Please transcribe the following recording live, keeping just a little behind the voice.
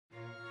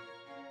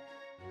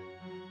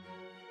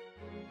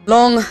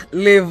Long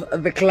live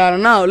the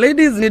clan. Now,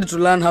 ladies need to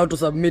learn how to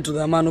submit to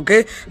the man,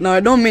 okay? Now, I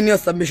don't mean your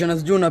submission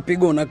as juu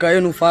unapiga unakaa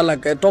yenu fala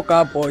toka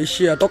hapo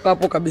ishia, toka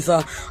hapo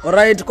kabisa.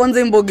 Alright,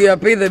 kwanza imbogi ya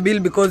pay the bill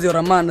because you're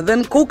a man.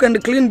 Then cook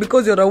and clean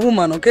because you're a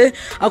woman, okay?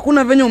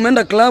 Hakuna venye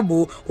umeenda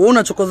klabu,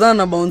 unachokozana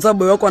na bouncer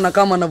boy wako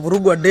anakama na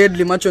vurugwa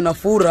deadly macho na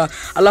fura,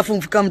 alafu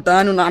mfika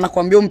mtaani na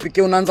anakuambia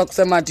umpike unaanza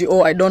kusema ati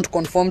oh I don't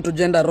conform to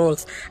gender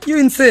roles. You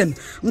insane.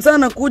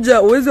 Msana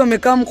kuja uwezi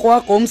wamekaa mko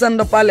wako,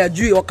 msanda pale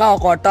ajui wakawa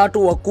kwa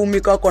watatu wa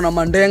 10 kwa na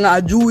mandenga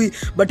ajui,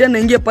 but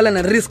anaingia pale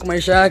na risk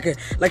maisha yake.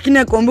 Lakini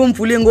akwambia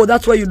mfulie ngo,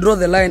 that's why you draw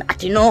the line.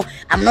 Ati no,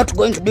 I'm not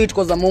going to do it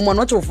because I'm a woman.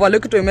 Watch ufale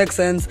kitu it makes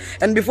sense.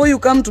 And before you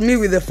come to me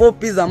with the 4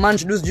 P's a man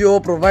should do,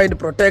 provide,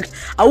 protect,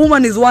 a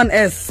woman is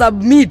 1S.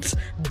 Submit,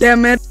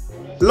 damn it.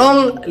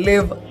 Long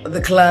live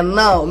the clan.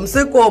 Now,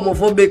 mseko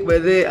homophobic by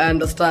the I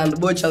understand,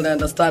 boy child I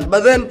understand.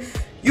 But then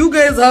you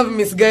guys have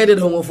misguided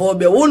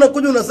homophobia.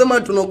 Unakuja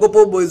unasema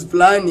tunaogopa boys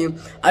fulani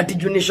ati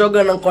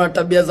junishoga na kwa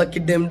tabia za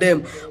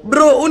kidemdem.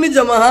 Bro, uni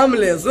jamaa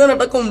harmless. Wewe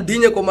unataka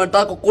umdinye kwa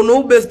matako. Kuna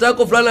ubest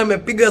yako fulani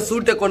amepiga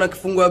suite kwa na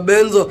kifungua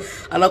benzo.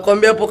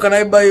 Anakuambia hapo can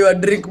I buy you a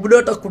drink? Bro,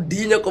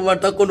 utakudinya kwa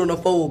matako ndo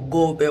unafaa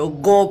uogope.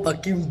 Ogopa,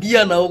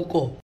 kimbia na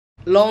huko.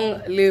 Long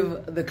live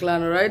the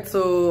clan, right?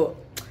 So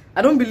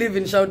I don't believe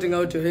in shouting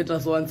out your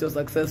haters once you're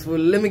successful.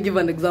 Let me give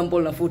an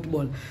example na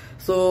football.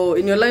 So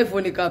in your life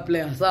when you are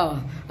player, sawa?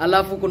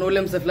 Alafu kuna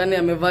ule mse fulani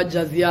amevaa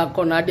jazi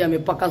yako na hadi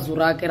amepaka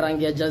sura yake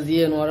rangi ya jazi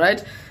yenu,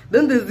 alright?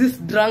 Then there's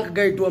this drunk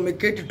guy tu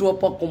ameketi tu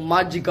hapa kwa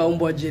maji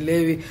kaumbo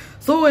ajelewi.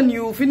 So when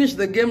you finish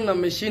the game na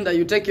meshinda,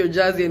 you take your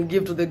jersey and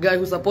give to the guy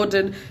who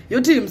supported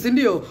your team, si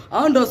ndio?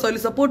 Hao ndio wali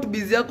support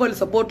busy yako, wali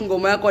support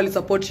ngoma yako, wali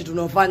support shit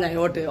unafanya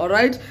yote,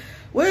 alright?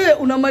 Wewe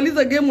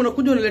unamaliza game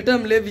unakuja unaletea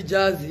mlevi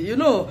jazi, you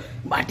know,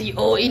 but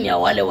oh ini ya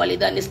wale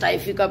walidhani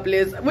staifika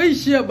place. Wewe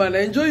share bana,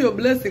 enjoy your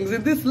blessings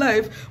in this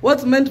life.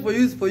 What's meant for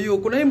you is for you.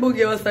 Kuna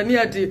imboge ya wasanii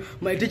ati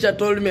my teacher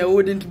told me I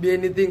wouldn't be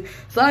anything.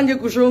 Sange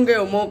kushonge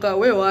omoka,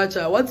 wewe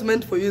wacha. What's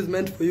meant for you is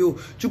meant for you.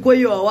 Chukua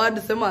hiyo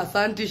award, sema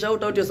asante,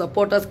 shout out your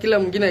supporters, kila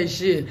mwingine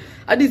aishie.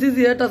 Hadi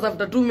sisi haters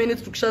after 2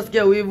 minutes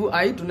tukishasikia wivu,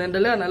 ai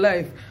tunaendelea na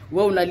life.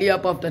 Wewe unalia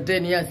hapa after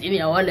 10 years, ini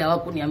ya wale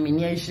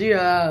hawakuniaminia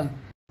ishia.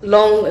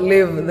 Long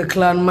live the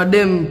clan.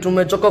 Madam,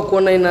 tumechoka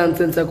kuona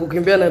nonsense ya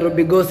kukimbia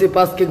Nairobi gossip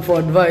asking for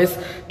advice,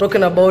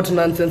 talking about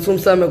nonsense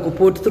umsa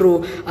amekuput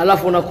through,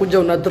 alafu unakuja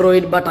una throw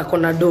it but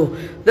akona do.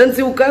 Then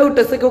si ukae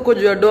uteseke huko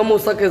juu ya domo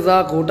usake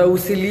zako,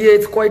 utausilie.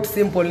 It's quite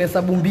simple,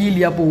 hesabu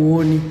mbili hapo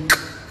uoni.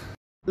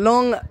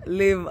 Long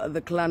live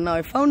the clan. Now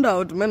I found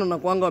out men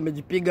unakuanga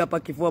wamejipiga hapa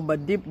kifua, but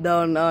deep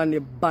down ni a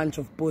bunch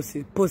of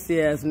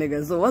pussy ass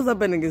niggas. So what's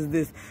happening is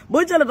this.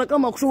 Bocha anataka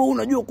kama kushow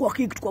unajua kwa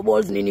kick kwa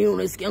balls nini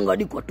unasikia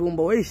ngadi kwa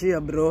tumbo. Wewe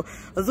shia bro.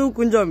 Sasa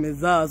ukunja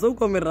wamezaa. Sasa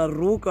uko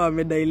ameraruka,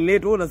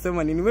 amedilate, wewe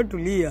unasema nini? Wewe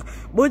tulia.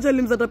 Bocha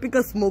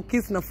alimzatapika smoke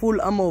kiss na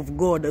full armor of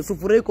God.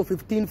 Sufuria iko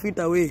 15 feet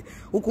away.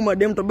 Huku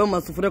madem toba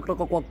masufuria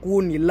kutoka kwa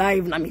kuni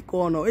live na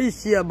mikono. Wewe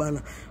shia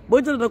bana.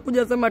 Bocha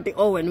atakuja sema ati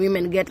oh when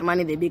women get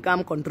money they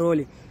become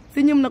controlling.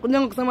 Sinyi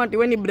mnakunyanga kusema ati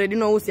weni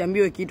breadino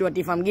usiambiwe kitu ati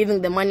if I'm giving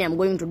the money I'm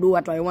going to do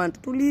what I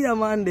want. Tulia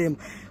mandem.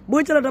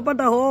 Bocha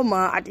atapata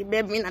homa ati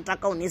babe mimi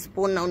nataka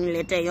unispoon na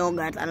uniletee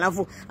yogurt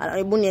alafu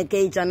hebu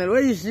niwekee channel.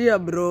 Wewe ishia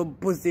bro,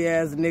 pussy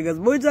ass niggas.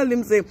 Bocha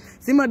alimse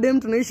si madem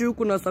tunaishi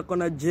huku na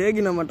sakona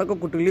jegi na mataka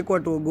kutuliko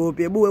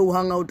tuogope. Hebu wewe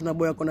hang out na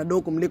boy yako na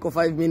doko mliko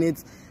 5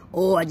 minutes.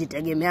 Oh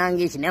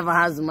ajitegemeangi, she never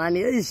has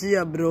money. Wewe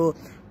ishia bro,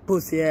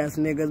 pussy ass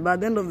niggas. But at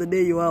the end of the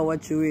day you are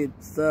what you eat.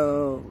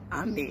 So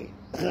I mean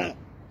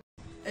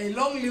hey,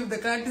 long live the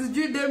clan. Ati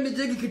sijui dem ni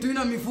jegi kitu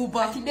ina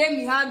mifupa. Ati dem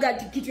ni haga,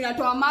 ati kitu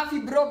inatoa mafi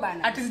bro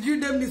bana. Ati sijui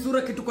dem ni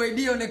sura kitu kwa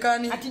idea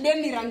onekani. Ati dem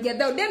ni rangi ya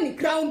dao, dem ni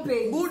crown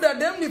page. Buda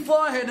dem ni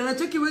forehead,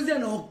 anacheki wezi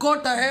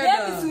anaokota head.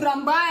 Dem ni sura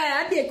mbaya,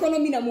 hadi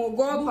economy na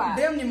muogopa.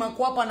 Dem ni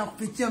makwapa na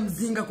kupitia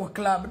mzinga kwa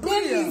club.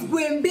 Dem ni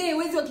gwembe,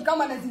 wezi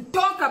wakikama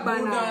nazitoka bana.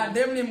 Buda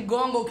dem ni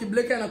mgongo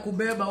ukibleka na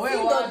kubeba.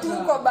 Wewe wacha. Ndio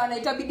tuko bana,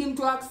 itabidi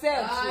mtu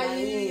accept.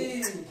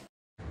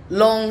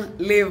 Long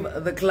live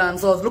the clan.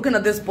 So I was looking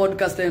at this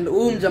podcast and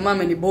mjama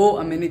amenibo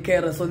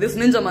amenikera. So this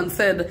ninja man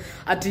said,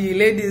 ati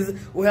ladies,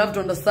 we have to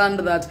understand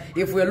that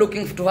if we are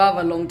looking to have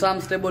a long-term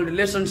stable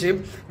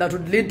relationship that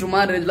would lead to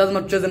marriage,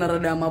 lazima tucheze na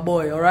rada ya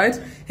maboy, alright?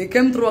 He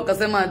came through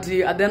akasema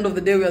ati at the end of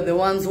the day we are the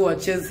ones who are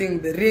chasing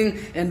the ring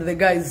and the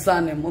guy is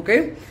Sanem,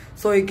 okay?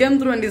 So he came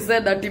through and he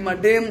said that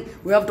madam,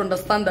 we have to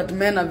understand that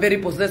men are very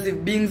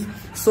possessive beings.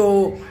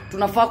 So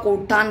tunafaa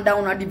ku turn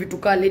down hadi vitu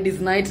ka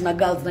ladies night na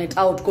girls night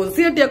out because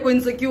si ati yako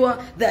insecure,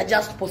 they are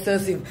just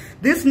possessive.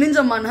 This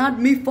ninja man had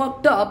me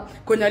fucked up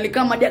kwenye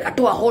alikama hadi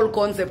akatoa whole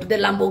concept, the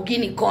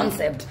Lamborghini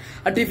concept.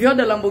 At if you had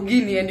a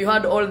Lamborghini and you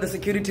had all the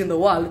security in the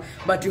world,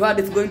 but you had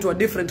it's going to a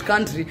different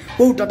country,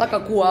 wewe utataka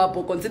kuwa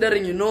hapo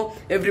considering you know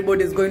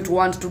everybody is going to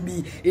want to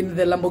be in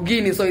the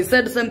Lamborghini. So he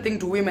said same thing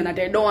to women, that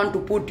I don't want to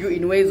put you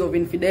in ways of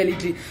infidelity.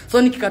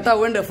 So nikikataa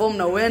uende form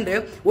na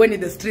uende when in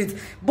the streets.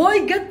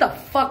 Boy, get the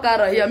fuck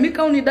out of here.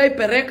 Mika unidai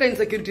pereka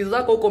insecurity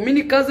zako huko.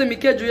 Mini kaze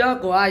mikia juu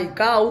yako. Hai,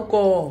 kaa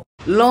huko.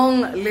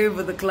 Long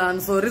live the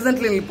clan. So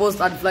recently we post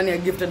ad flani a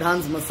gifted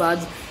hands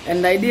massage,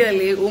 and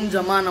ideally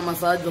jamaa na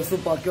massage wa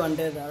super wakiwa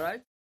ndeza,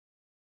 right?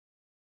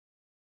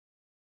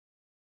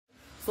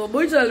 So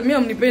boy tell me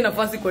amnipei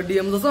nafasi kwa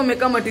DM. Sasa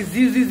wamekama ati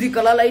zizi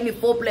Kalala hii ni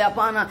foreplay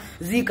hapana.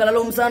 Kalala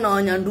umsana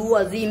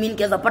wanyandua mimi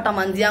nikiweza pata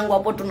manzi yangu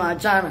hapo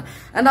tunaachana.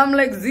 And I'm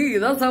like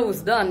that's how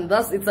it's done.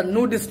 It's a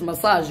nudist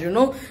massage, you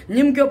know.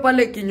 Nyimkio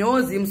pale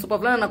kinyozi msupa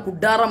fulana na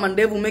kudara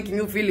mandevu making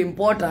you feel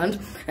important.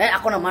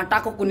 Akona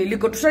matako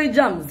kuniliko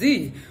tushaijam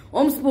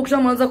Omspokisha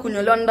mwanza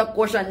kunyolewa nenda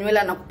kuosha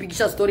nywele na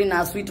kupigisha story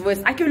na sweet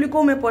voice. Aki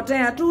ulikuwa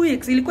umepotea 2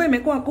 weeks, ilikuwa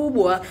imekuwa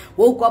kubwa,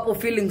 wewe uko hapo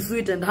feeling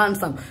sweet and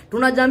handsome.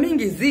 Tuna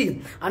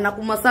jamingi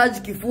anakumassage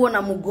kifua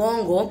na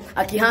mgongo,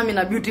 akihami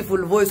na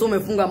beautiful voice,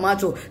 umefunga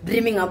macho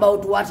dreaming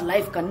about what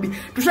life can be.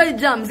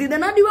 Tushaijam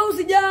then hadi wewe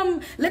usijam.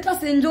 Let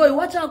us enjoy.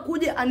 Wacha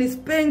akuje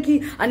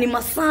anispenki,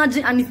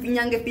 animassage,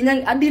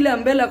 anifinyange hadi ile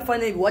mbele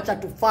kufanya hivi, wacha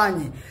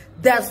tufanye.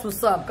 That's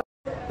what's up.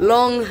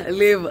 Long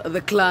live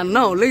the clan.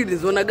 Now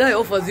ladies, when a guy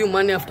offers you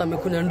money after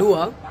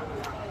amekunyandua,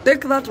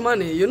 take that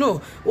money, you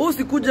know.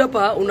 Usikuja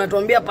hapa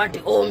unatuambia party,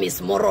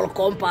 Miss Moral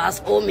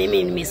Compass,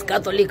 mimi ni Miss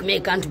Catholic, me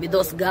can't be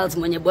those girls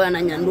mwenye boy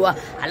ananyandua,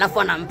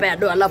 alafu anampea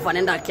do, alafu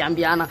anaenda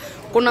akiambiana.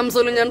 Kuna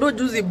msolo nyandua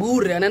juzi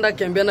bure, anaenda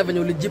akiambiana venye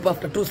ulijipa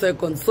after 2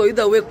 seconds. So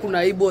either way kuna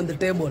aibu on the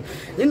table.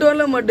 Ndio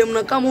wale madem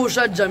na kama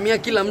ushajamia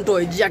kila mtu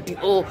aje ati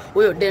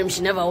huyo dem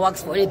she never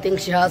works for anything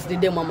she has, the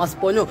dem mama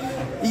sponyo.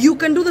 You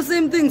can do the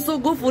same thing, so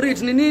go for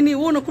it. Ni nini?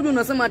 Wewe unakuja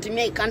unasema ati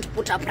me can't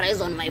put a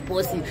price on my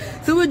pussy.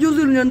 So wewe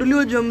juzi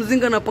ulinyanduliwa juu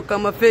mzinga na paka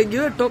mafegi,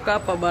 wewe toka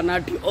hapa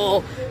banati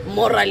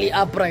morally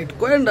upright.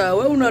 Kwenda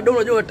wewe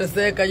unajua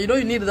uteseka. You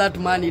don't need that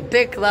money.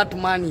 Take that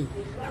money.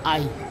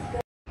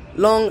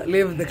 Long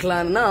live the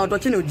clan. Now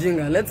tuacheni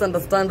ujinga. Let's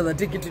understand that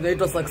ticket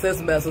inaitwa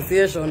success by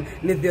association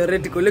ni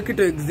theoretical, ile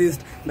kitu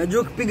exist.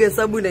 Najua kupiga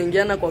hesabu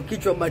inaingiana kwa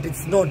kichwa but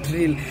it's not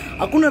real.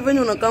 Hakuna venye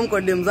unakaa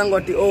kwa dem zangu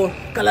ati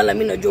Kalala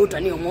mimi najua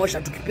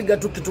utaniomosha tukipiga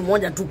tu kitu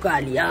moja tu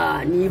kali.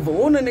 Ni hivyo.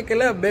 Wewe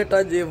unanekelea bet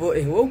aje hivyo?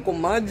 Wewe uko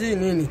maji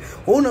nini?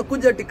 Wewe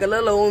unakuja ati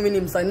Kalala mimi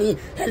ni msanii,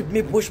 help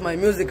me push my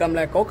music. I'm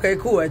like okay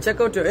cool, I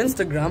check out your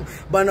Instagram.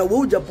 Bana wewe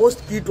uja post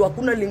kitu,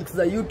 hakuna links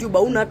za YouTube,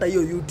 hauna hata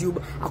hiyo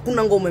YouTube.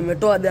 Hakuna ngoma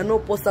umetoa, there are no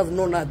posters,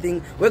 no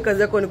nothing. Wewe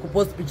kazi yako ni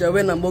kupost picha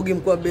wewe na mbogi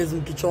mkoa base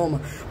mkichoma.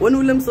 Wewe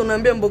ule mso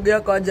unaambia mbogi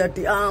yako aje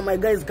ati my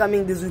guys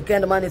coming this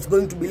weekend man, it's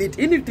going to be lit.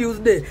 Ini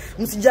Tuesday,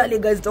 msijali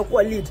guys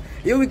itakuwa lit.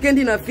 Hiyo weekend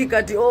inafika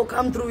ati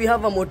come through, we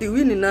have a motive.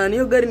 Wewe ni nani?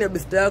 Hiyo gari ni ya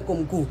besta yako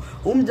mkuu.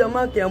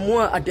 Jamaa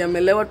akiamua ati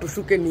amelewa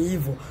tushuke ni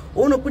hivyo.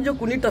 Wewe unakuja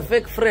kunita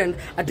fake friend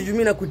ati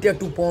jumi na kutia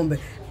tu pombe.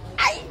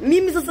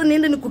 Mimi sasa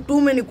niende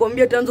nikutume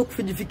nikwambia taanza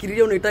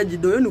kufikiria unahitaji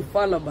doyo ni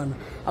ufala bana.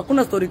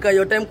 Hakuna story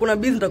kayo time kuna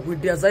busy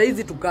nitakuitia saa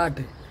hizi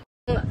tukate.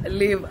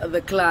 Live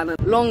the clan.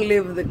 Long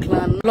live the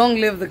clan. Long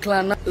live the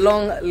clan.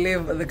 Long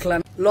live the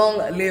clan. Long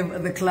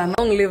live the clan.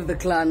 Long live the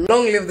clan.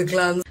 Long live the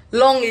clan.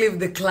 Long live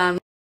the clan.